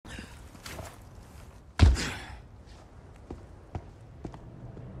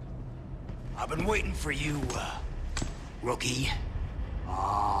I've been waiting for you, rookie.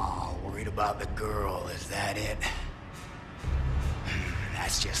 Oh, worried about the girl, is that it?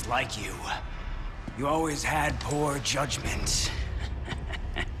 That's just like you. You always had poor judgment.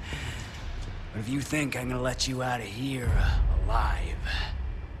 But if you think I'm gonna let you out of here alive,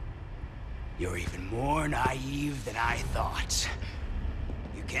 you're even more naive than I thought.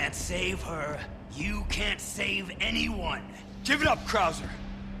 You can't save her. You can't save anyone. Give it up, Krauser.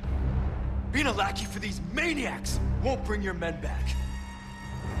 Being a lackey for these maniacs won't bring your men back.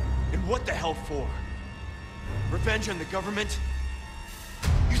 And what the hell for? Revenge on the government?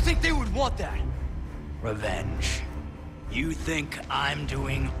 You think they would want that? Revenge. You think I'm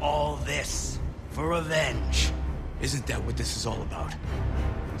doing all this for revenge? Isn't that what this is all about?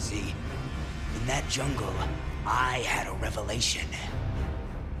 See, in that jungle, I had a revelation.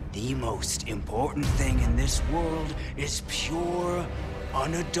 The most important thing in this world is pure,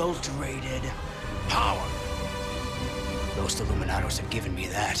 unadulterated power. Those Illuminados have given me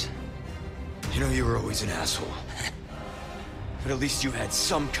that. You know, you were always an asshole. But at least you had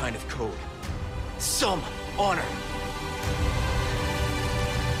some kind of code. Some honor.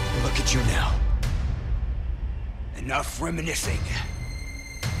 And look at you now. Enough reminiscing.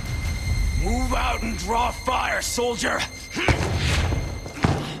 Move out and draw fire, soldier!